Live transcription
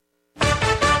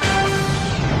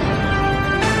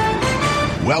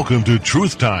Welcome to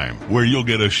Truth Time, where you'll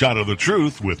get a shot of the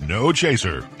truth with no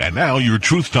chaser. And now your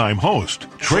Truth Time host,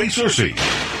 Trey Searcy.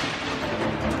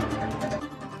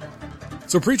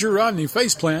 So Preacher Rodney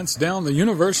faceplants down the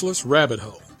Universalist rabbit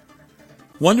hole.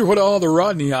 Wonder what all the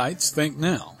Rodneyites think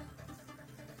now.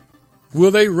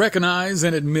 Will they recognize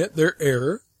and admit their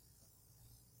error?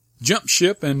 Jump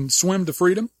ship and swim to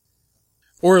freedom?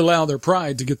 Or allow their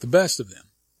pride to get the best of them?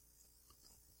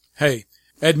 Hey,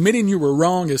 admitting you were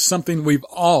wrong is something we've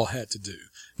all had to do.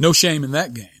 No shame in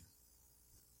that game.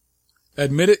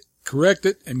 Admit it, correct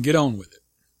it, and get on with it.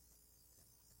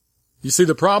 You see,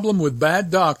 the problem with bad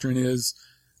doctrine is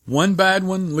one bad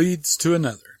one leads to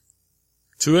another,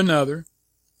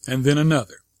 and then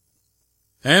another.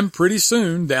 And pretty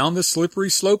soon, down the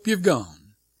slippery slope you've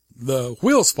gone. The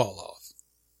wheels fall off.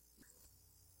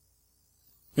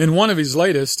 In one of his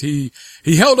latest, he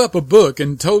held up a book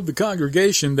and told the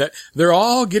congregation that they're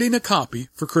all getting a copy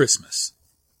for Christmas.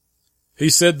 He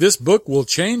said, this book will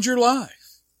change your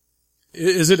life.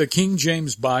 Is it a King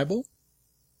James Bible?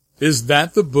 Is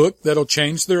that the book that'll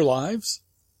change their lives?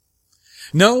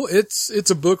 No, it's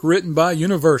a book written by a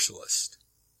Universalist.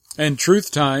 And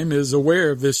Truth Time is aware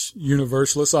of this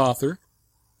Universalist author.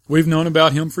 We've known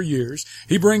about him for years.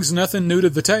 He brings nothing new to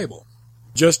the table,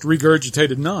 just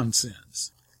regurgitated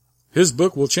nonsense. His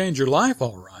book will change your life,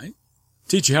 all right.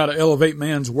 Teach you how to elevate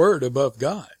man's word above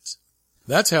God's.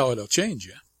 That's how it'll change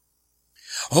you.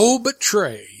 Oh, but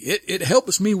Trey, it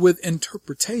helps me with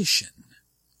interpretation.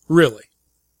 Really.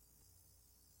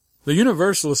 The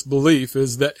Universalist belief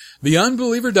is that the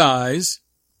unbeliever dies.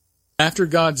 After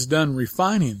God's done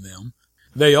refining them,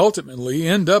 they ultimately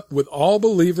end up with all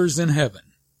believers in heaven,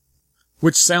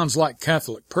 which sounds like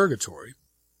Catholic purgatory.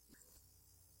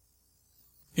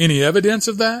 Any evidence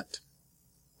of that?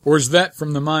 Or is that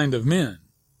from the mind of men?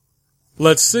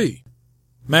 Let's see.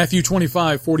 Matthew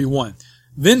 25:41.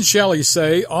 Then shall he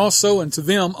say also unto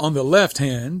them on the left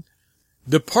hand,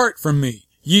 Depart from me,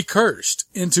 ye cursed,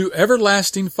 into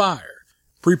everlasting fire,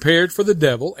 prepared for the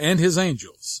devil and his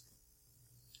angels.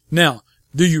 Now,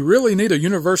 do you really need a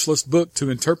Universalist book to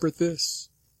interpret this?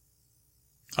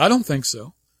 I don't think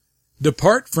so.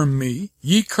 Depart from me,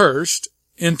 ye cursed,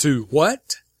 into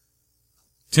what?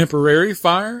 Temporary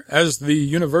fire, as the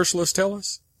Universalists tell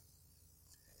us?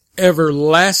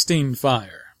 Everlasting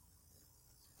fire.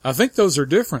 I think those are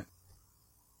different.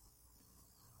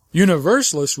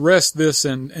 Universalists wrest this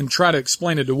and try to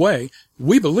explain it away.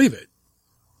 We believe it.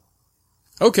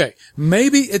 Okay,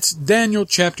 maybe it's Daniel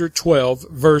chapter 12,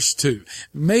 verse 2.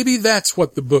 Maybe that's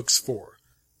what the book's for.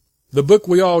 The book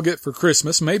we all get for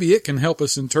Christmas, maybe it can help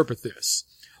us interpret this.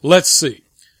 Let's see.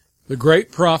 The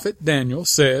great prophet Daniel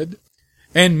said,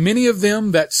 And many of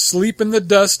them that sleep in the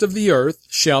dust of the earth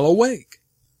shall awake,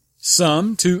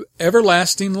 some to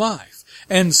everlasting life,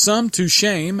 and some to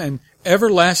shame and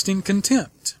everlasting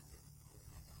contempt.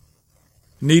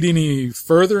 Need any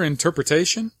further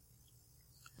interpretation?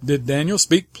 Did Daniel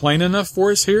speak plain enough for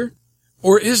us here?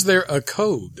 Or is there a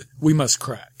code we must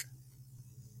crack?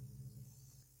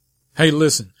 Hey,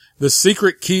 listen, the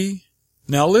secret key.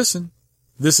 Now listen,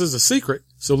 this is a secret,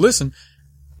 so listen.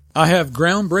 I have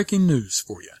groundbreaking news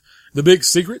for you. The big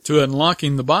secret to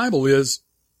unlocking the Bible is,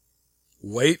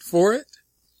 wait for it,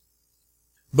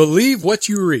 believe what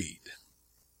you read.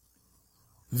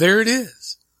 There it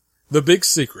is, the big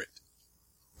secret.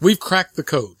 We've cracked the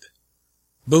code.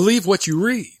 Believe what you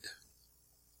read.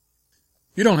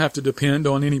 You don't have to depend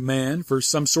on any man for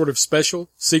some sort of special,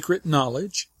 secret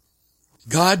knowledge.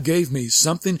 God gave me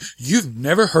something you've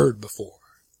never heard before.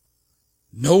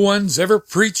 No one's ever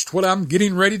preached what I'm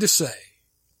getting ready to say.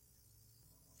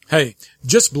 Hey,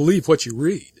 just believe what you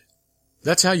read.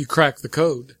 That's how you crack the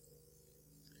code.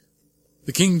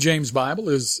 The King James Bible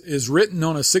is written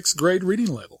on a 6th grade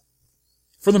reading level.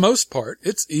 For the most part,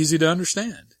 it's easy to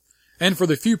understand. And for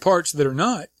the few parts that are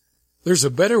not, there's a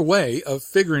better way of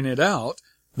figuring it out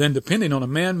than depending on a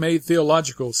man-made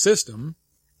theological system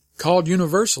called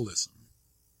universalism.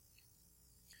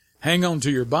 Hang on to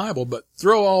your Bible, but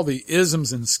throw all the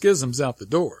isms and schisms out the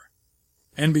door.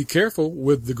 And be careful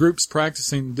with the groups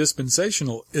practicing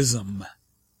dispensationalism.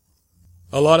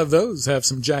 A lot of those have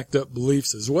some jacked up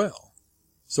beliefs as well.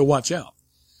 So watch out.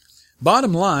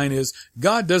 Bottom line is,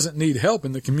 God doesn't need help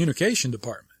in the communication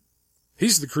department.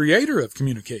 He's the creator of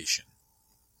communication.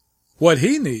 What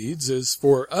he needs is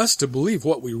for us to believe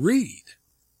what we read.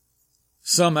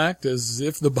 Some act as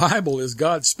if the Bible is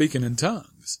God speaking in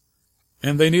tongues,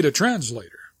 and they need a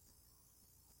translator.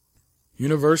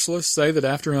 Universalists say that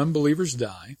after unbelievers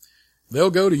die,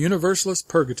 they'll go to Universalist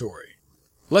purgatory.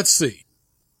 Let's see.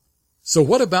 So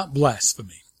what about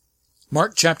blasphemy?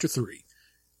 Mark chapter 3.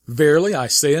 Verily I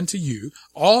say unto you,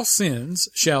 all sins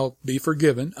shall be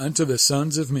forgiven unto the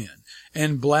sons of men,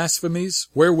 and blasphemies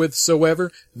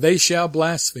wherewithsoever they shall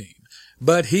blaspheme.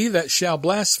 But he that shall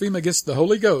blaspheme against the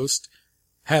Holy Ghost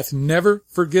hath never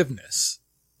forgiveness,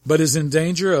 but is in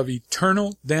danger of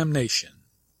eternal damnation.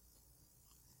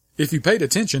 If you paid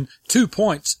attention, 2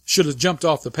 points should have jumped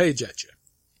off the page at you.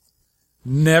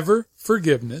 Never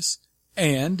forgiveness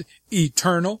and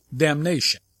eternal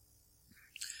damnation.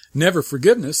 Never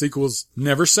forgiveness equals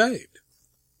never saved,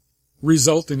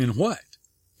 resulting in what?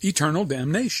 Eternal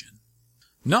damnation.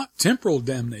 Not temporal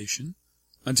damnation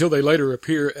until they later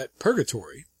appear at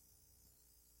purgatory.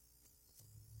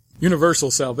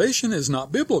 Universal salvation is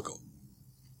not biblical.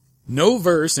 No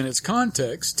verse in its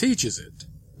context teaches it.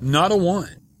 Not a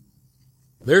one.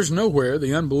 There's nowhere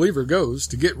the unbeliever goes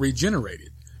to get regenerated,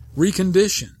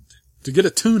 reconditioned, to get a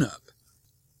tune-up,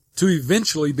 to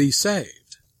eventually be saved.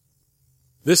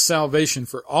 This salvation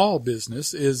for all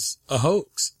business is a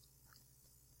hoax.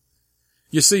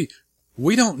 You see,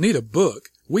 we don't need a book.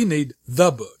 We need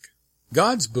the book.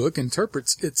 God's book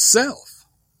interprets itself.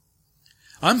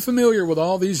 I'm familiar with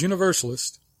all these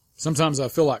universalists. Sometimes I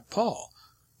feel like Paul.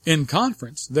 In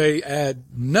conference, they add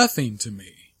nothing to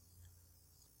me.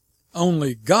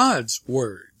 Only God's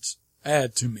words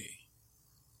add to me.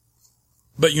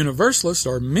 But universalists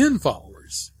are men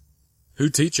followers who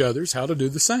teach others how to do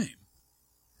the same.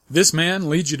 This man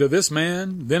leads you to this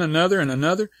man, then another and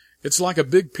another. It's like a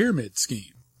big pyramid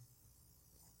scheme.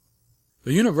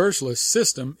 The universalist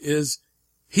system is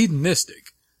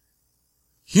hedonistic,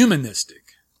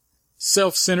 humanistic,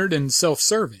 self-centered, and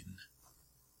self-serving.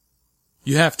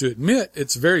 You have to admit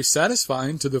it's very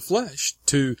satisfying to the flesh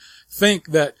to think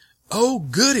that, oh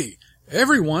goody,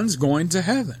 everyone's going to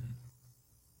heaven.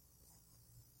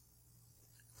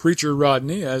 Preacher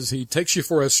Rodney, as he takes you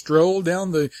for a stroll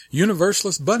down the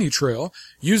Universalist bunny trail,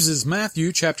 uses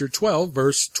Matthew chapter 12,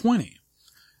 verse 20.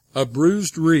 A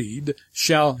bruised reed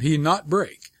shall he not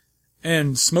break,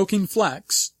 and smoking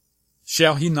flax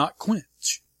shall he not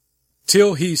quench,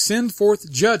 till he send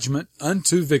forth judgment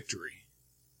unto victory.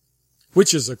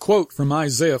 Which is a quote from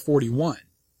Isaiah 41.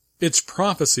 It's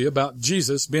prophecy about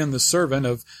Jesus being the servant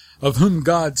of whom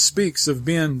God speaks of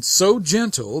being so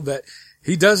gentle that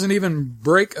he doesn't even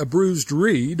break a bruised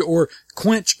reed or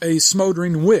quench a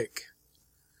smoldering wick.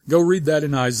 Go read that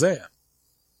in Isaiah.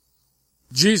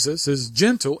 Jesus is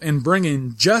gentle in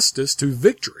bringing justice to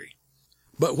victory.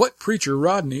 But what Preacher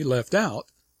Rodney left out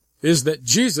is that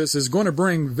Jesus is going to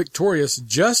bring victorious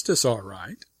justice, all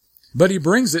right, but he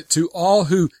brings it to all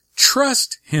who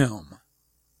trust him.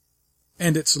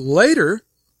 And it's later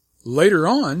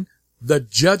on, the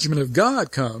judgment of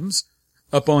God comes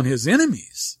upon his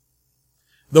enemies,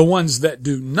 the ones that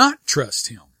do not trust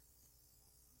him.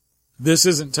 This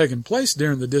isn't taking place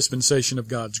during the dispensation of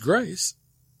God's grace.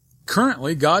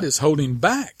 Currently, God is holding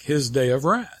back his day of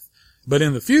wrath. But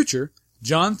in the future,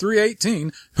 John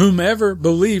 3:18, whomever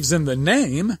believes in the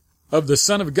name of the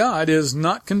Son of God is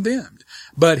not condemned.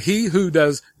 But he who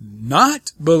does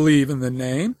not believe in the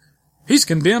name, he's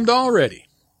condemned already.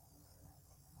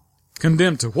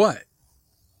 Condemned to what?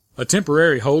 A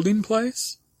temporary holding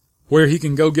place where he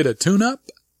can go get a tune-up?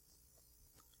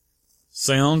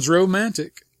 Sounds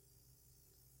romantic.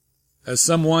 As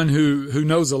someone who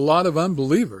knows a lot of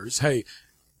unbelievers, hey,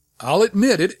 I'll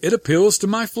admit it appeals to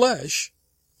my flesh.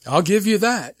 I'll give you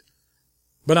that.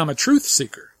 But I'm a truth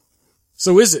seeker.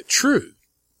 So is it true?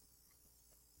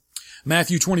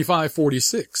 Matthew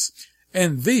 25:46.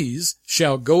 And these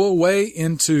shall go away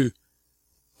into,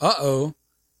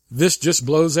 this just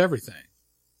blows everything.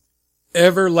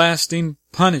 Everlasting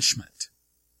punishment.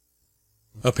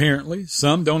 Apparently,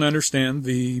 some don't understand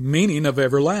the meaning of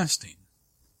everlasting.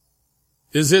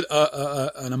 Is it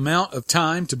an amount of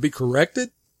time to be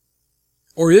corrected?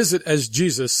 Or is it, as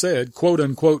Jesus said, quote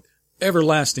unquote,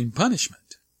 everlasting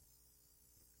punishment?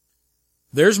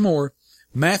 There's more.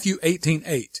 Matthew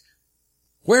 18:8.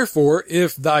 Wherefore,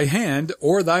 if thy hand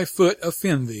or thy foot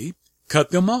offend thee,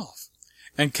 cut them off,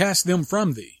 and cast them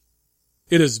from thee.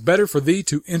 It is better for thee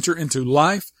to enter into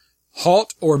life,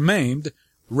 halt or maimed,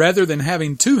 rather than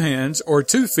having 2 hands or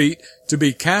 2 feet to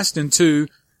be cast into,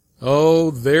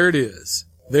 there it is.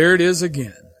 There it is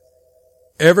again.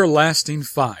 Everlasting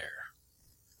fire.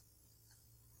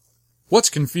 What's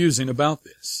confusing about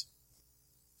this?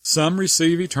 Some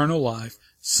receive eternal life,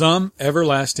 some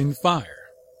everlasting fire.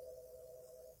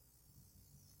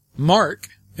 Mark,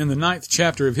 in the 9th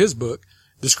chapter of his book,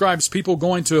 describes people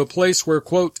going to a place where,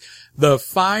 quote, the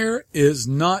fire is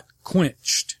not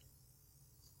quenched.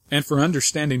 And for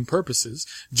understanding purposes,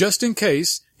 just in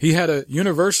case he had a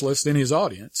universalist in his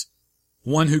audience,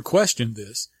 one who questioned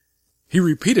this, He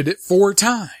repeated it 4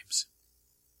 times.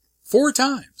 4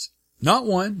 times. Not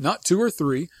 1, not 2 or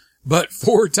 3, but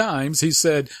 4 times he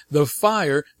said, the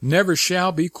fire never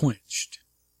shall be quenched.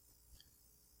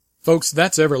 Folks,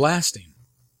 that's everlasting.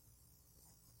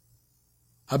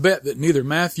 I bet that neither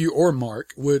Matthew or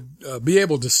Mark would be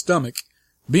able to stomach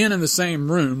being in the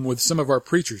same room with some of our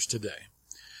preachers today,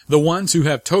 the ones who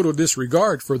have total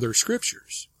disregard for their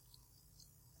scriptures.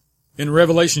 In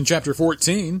Revelation chapter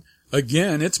 14,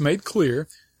 again, it's made clear.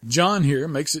 John here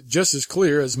makes it just as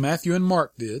clear as Matthew and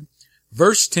Mark did.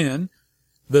 Verse 10,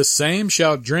 the same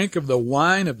shall drink of the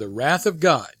wine of the wrath of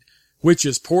God, which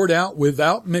is poured out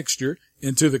without mixture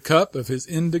into the cup of his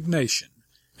indignation.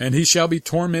 And he shall be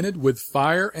tormented with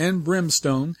fire and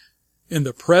brimstone in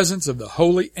the presence of the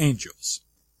holy angels.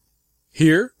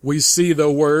 Here we see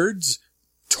the words,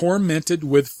 tormented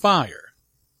with fire.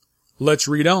 Let's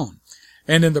read on.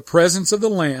 And in the presence of the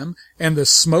Lamb, and the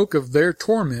smoke of their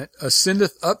torment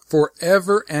ascendeth up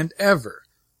forever and ever.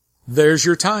 There's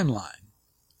your timeline.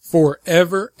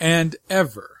 Forever and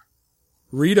ever.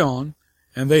 Read on.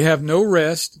 And they have no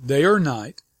rest day or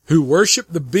night, who worship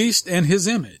the beast and his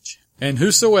image, and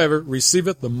whosoever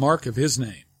receiveth the mark of his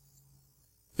name.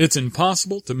 It's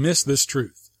impossible to miss this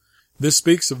truth. This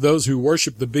speaks of those who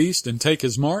worship the beast and take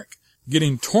his mark,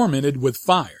 getting tormented with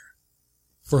fire.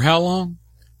 For how long?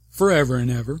 Forever and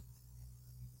ever.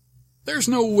 There's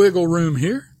no wiggle room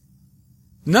here.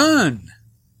 None.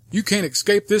 You can't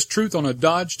escape this truth on a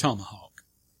Dodge Tomahawk.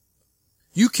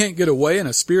 You can't get away in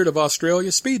a Spirit of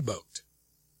Australia speedboat.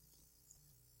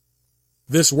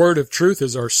 This word of truth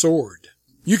is our sword.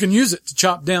 You can use it to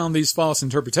chop down these false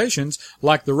interpretations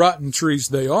like the rotten trees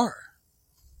they are.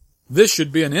 This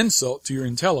should be an insult to your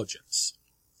intelligence.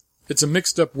 It's a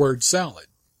mixed-up word salad,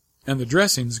 and the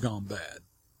dressing's gone bad.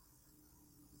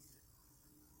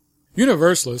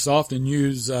 Universalists often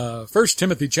use 1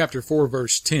 Timothy chapter 4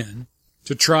 verse 10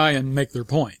 to try and make their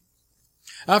point.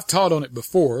 I've taught on it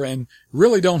before and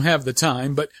really don't have the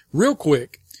time, but real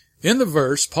quick, in the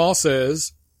verse, Paul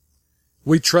says,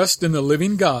 we trust in the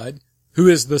living God, who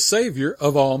is the Savior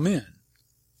of all men,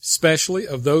 especially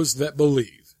of those that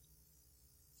believe.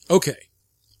 Okay,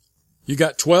 you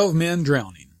got 12 men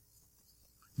drowning.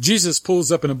 Jesus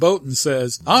pulls up in a boat and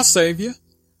says, I'll save you.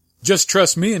 Just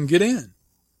trust me and get in.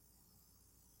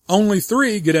 Only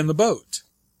 3 get in the boat.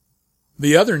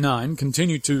 The other 9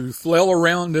 continue to flail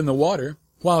around in the water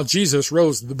while Jesus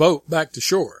rows the boat back to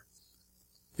shore.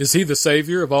 Is he the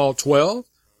Savior of all 12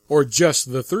 or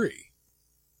just the 3?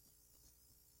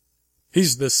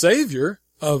 He's the Savior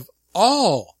of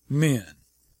all men.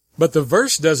 But the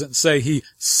verse doesn't say he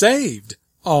saved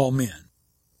all men.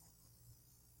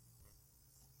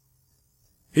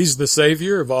 He's the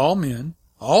Savior of all men,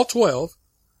 all 12,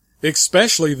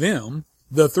 especially them,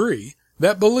 the 3,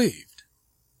 that believed.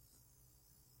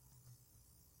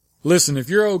 Listen, if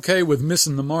you're okay with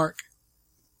missing the mark,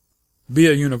 be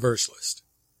a universalist.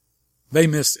 They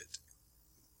miss it.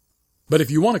 But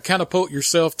if you want to catapult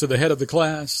yourself to the head of the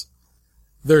class,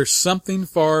 there's something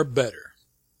far better.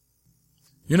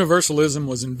 Universalism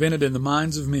was invented in the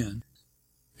minds of men.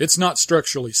 It's not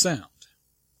structurally sound.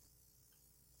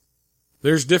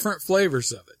 There's different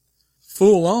flavors of it.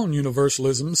 Full-on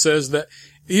universalism says that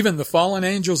even the fallen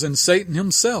angels and Satan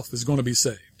himself is going to be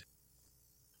saved.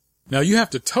 Now you have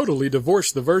to totally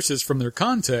divorce the verses from their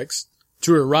context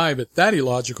to arrive at that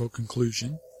illogical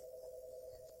conclusion.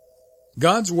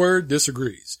 God's word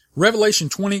disagrees. Revelation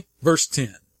 20 verse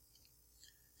 10.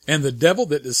 And the devil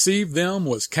that deceived them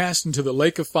was cast into the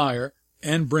lake of fire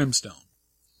and brimstone,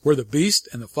 where the beast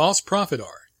and the false prophet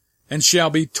are, and shall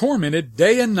be tormented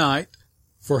day and night.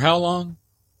 For how long?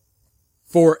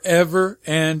 Forever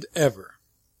and ever.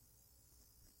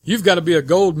 You've got to be a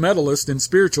gold medalist in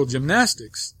spiritual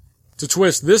gymnastics to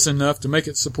twist this enough to make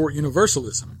it support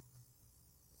universalism.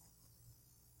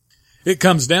 It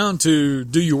comes down to,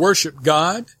 do you worship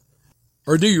God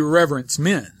or do you reverence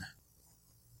men?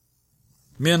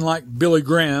 Men like Billy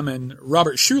Graham and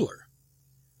Robert Schuller.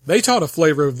 They taught a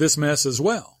flavor of this mess as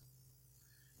well.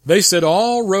 They said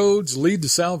all roads lead to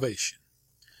salvation.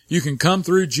 You can come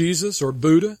through Jesus or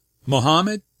Buddha,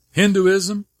 Muhammad,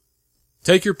 Hinduism.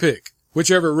 Take your pick,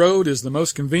 whichever road is the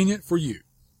most convenient for you.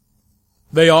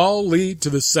 They all lead to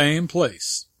the same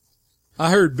place. I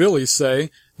heard Billy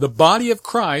say, the body of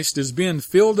Christ is being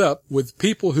filled up with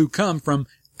people who come from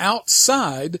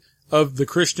outside of the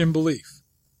Christian belief.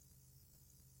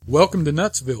 Welcome to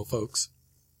Nutsville, folks.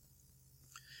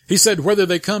 He said whether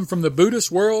they come from the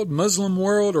Buddhist world, Muslim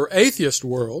world, or atheist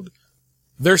world,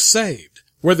 they're saved,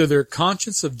 whether they're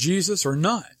conscious of Jesus or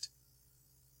not.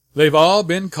 They've all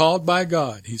been called by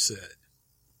God, he said.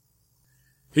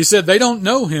 He said they don't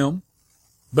know him,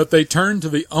 but they turn to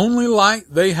the only light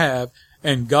they have,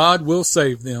 and God will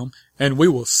save them, and we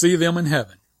will see them in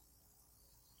heaven.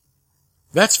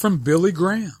 That's from Billy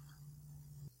Graham.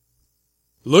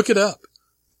 Look it up.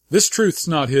 This truth's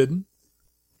not hidden.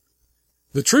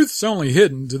 The truth's only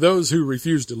hidden to those who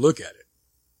refuse to look at it.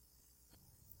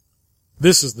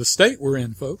 This is the state we're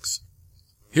in, folks,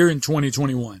 here in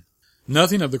 2021.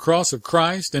 Nothing of the cross of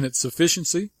Christ and its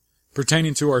sufficiency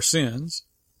pertaining to our sins.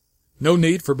 No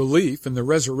need for belief in the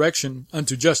resurrection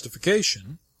unto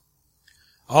justification.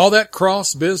 All that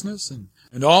cross business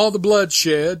and all the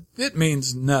bloodshed, it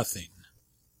means nothing.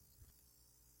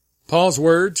 Paul's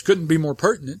words couldn't be more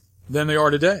pertinent than they are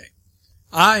today.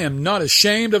 I am not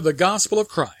ashamed of the gospel of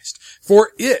Christ,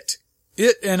 for it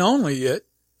and only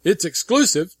it's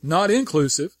exclusive, not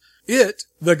inclusive,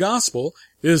 the gospel,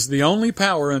 is the only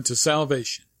power unto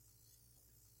salvation.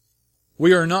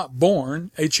 We are not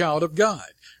born a child of God.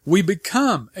 We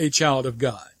become a child of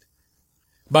God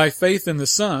by faith in the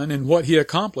Son and what He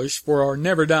accomplished for our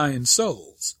never-dying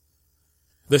souls.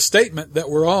 The statement that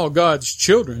we're all God's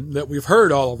children that we've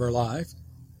heard all of our life,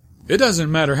 it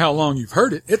doesn't matter how long you've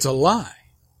heard it, it's a lie.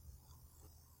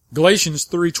 Galatians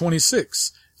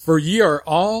 3:26, for ye are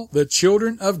all the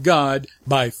children of God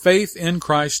by faith in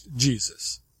Christ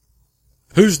Jesus.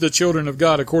 Who's the children of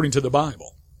God according to the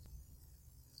Bible?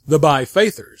 The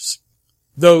by-faithers,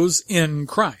 those in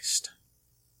Christ.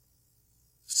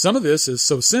 Some of this is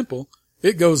so simple,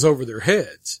 it goes over their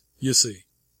heads, you see.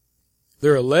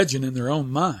 They're a legend in their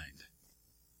own mind.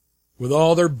 With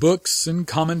all their books and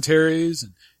commentaries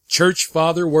and church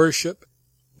father worship,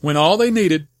 when all they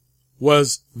needed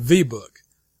was the book.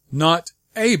 Not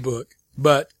a book,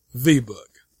 but the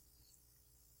book.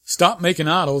 Stop making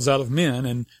idols out of men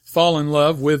and fall in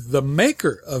love with the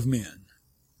maker of men.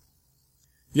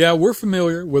 Yeah, we're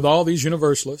familiar with all these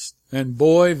universalists, and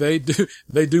boy, they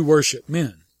do worship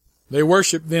men. They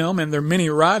worship them and their many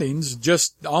writings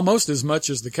just almost as much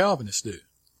as the Calvinists do.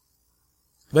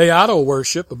 They idol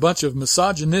worship a bunch of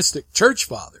misogynistic church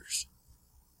fathers.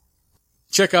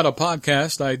 Check out a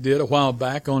podcast I did a while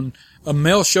back on a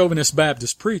male chauvinist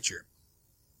Baptist preacher,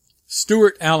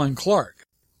 Stuart Allen Clark.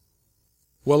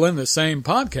 Well, in the same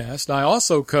podcast, I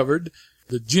also covered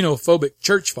the xenophobic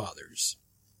church fathers.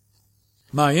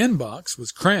 My inbox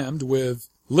was crammed with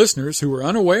listeners who were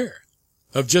unaware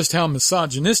of just how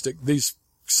misogynistic these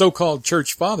so-called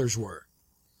church fathers were.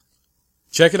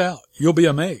 Check it out. You'll be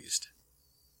amazed.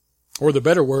 Or the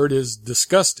better word is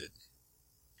disgusted.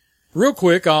 Real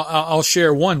quick, I'll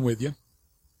share one with you.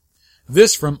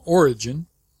 This from Origen,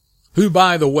 who,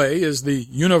 by the way, is the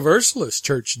Universalist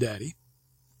church daddy.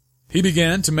 He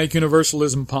began to make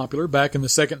universalism popular back in the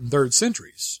 2nd and 3rd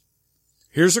centuries.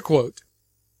 Here's a quote.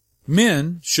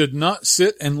 Men should not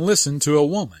sit and listen to a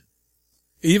woman,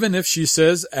 even if she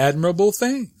says admirable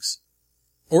things,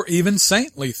 or even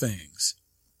saintly things.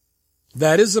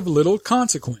 That is of little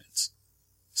consequence,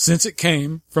 since it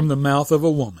came from the mouth of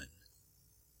a woman.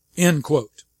 End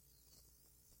quote.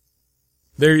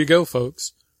 There you go,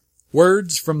 folks.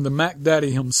 Words from the Mac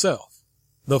Daddy himself,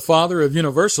 the father of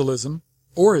universalism,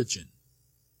 Origen.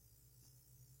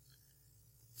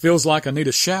 Feels like I need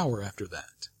a shower after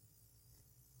that.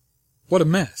 What a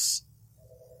mess.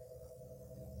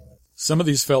 Some of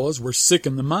these fellows were sick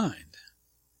in the mind.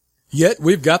 Yet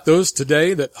we've got those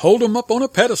today that hold them up on a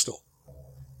pedestal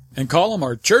and call them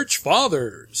our church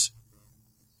fathers.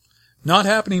 Not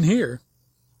happening here.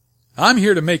 I'm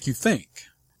here to make you think.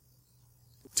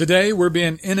 Today we're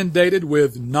being inundated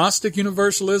with Gnostic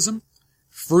Universalism,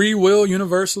 Free Will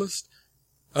Universalist.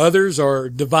 Others are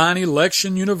Divine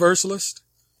Election Universalist.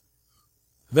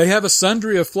 They have a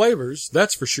sundry of flavors,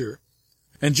 that's for sure,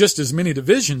 and just as many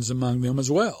divisions among them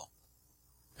as well.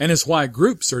 And it's why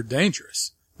groups are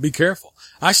dangerous. Be careful.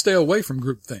 I stay away from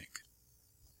groupthink.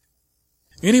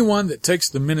 Anyone that takes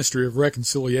the ministry of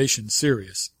reconciliation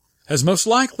serious has most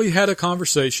likely had a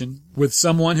conversation with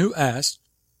someone who asked,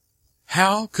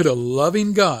 how could a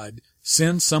loving God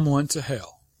send someone to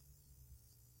hell?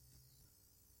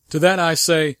 To that I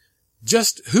say,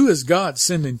 just who is God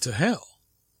sending to hell?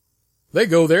 They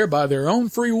go there by their own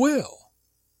free will.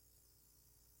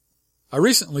 I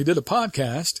recently did a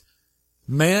podcast,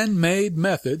 Man-Made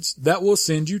Methods That Will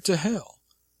Send You to Hell.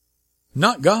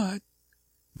 Not God.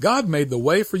 God made the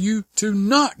way for you to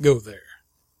not go there.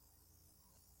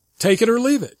 Take it or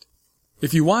leave it.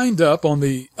 If you wind up on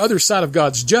the other side of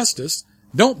God's justice,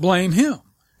 don't blame Him.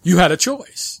 You had a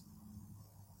choice.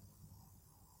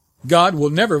 God will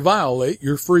never violate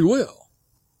your free will.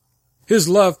 His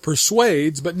love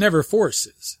persuades but never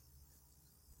forces.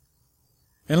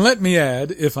 And let me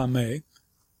add, if I may,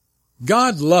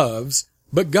 God loves,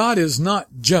 but God is not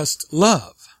just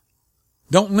love.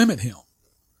 Don't limit him.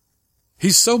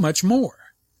 He's so much more.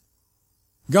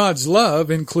 God's love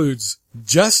includes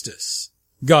justice.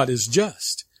 God is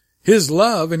just. His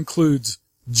love includes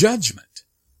judgment.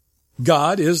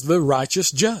 God is the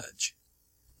righteous judge.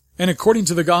 And according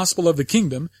to the gospel of the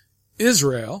kingdom,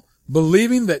 Israel,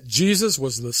 believing that Jesus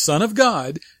was the Son of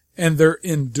God and their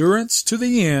endurance to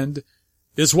the end,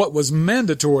 is what was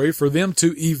mandatory for them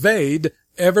to evade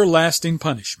everlasting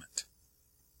punishment.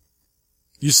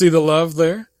 You see the love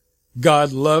there?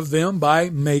 God loved them by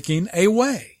making a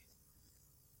way.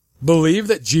 Believe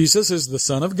that Jesus is the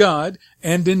Son of God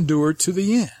and endure to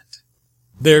the end.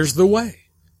 There's the way.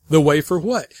 The way for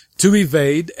what? To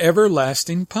evade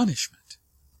everlasting punishment.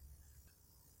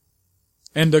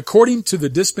 And according to the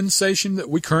dispensation that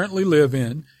we currently live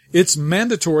in, it's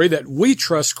mandatory that we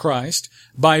trust Christ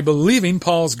by believing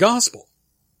Paul's gospel.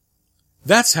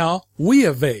 That's how we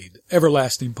evade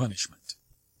everlasting punishment.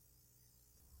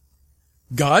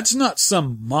 God's not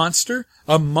some monster.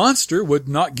 A monster would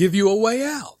not give you a way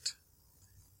out.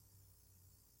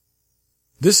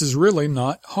 This is really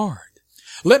not hard.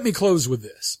 Let me close with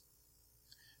this.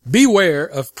 Beware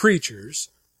of preachers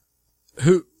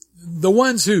the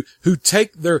ones who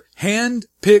take their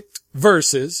hand-picked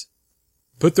verses,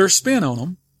 put their spin on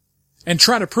them, and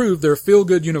try to prove their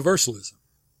feel-good universalism.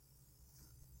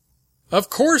 Of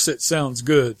course it sounds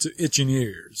good to itching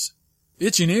ears.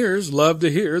 Itching ears love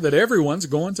to hear that everyone's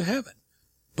going to heaven.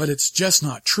 But it's just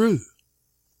not true.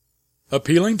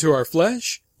 Appealing to our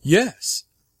flesh? Yes.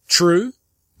 True?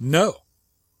 No.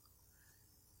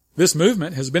 This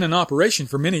movement has been in operation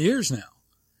for many years now.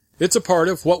 It's a part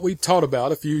of what we taught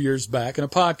about a few years back in a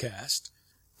podcast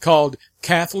called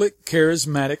Catholic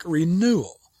Charismatic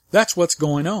Renewal. That's what's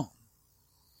going on.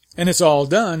 And it's all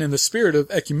done in the spirit of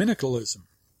ecumenicalism.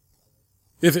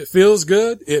 If it feels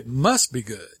good, it must be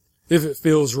good. If it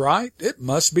feels right, it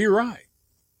must be right.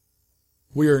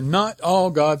 We are not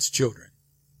all God's children.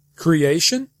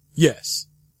 Creation? Yes.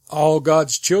 All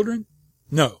God's children?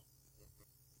 No.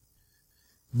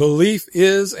 Belief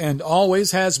is and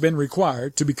always has been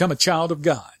required to become a child of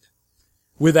God.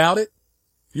 Without it,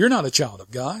 you're not a child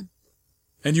of God,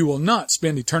 and you will not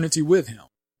spend eternity with Him.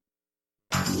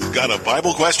 Got a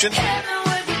Bible question?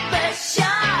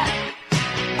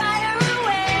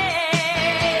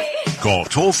 Call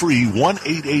toll-free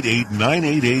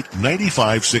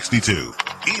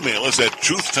 1-888-988-9562. Email us at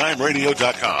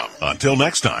truthtimeradio.com. Until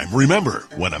next time, remember,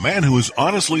 when a man who is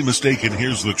honestly mistaken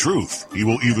hears the truth, he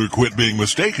will either quit being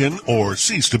mistaken or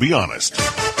cease to be honest.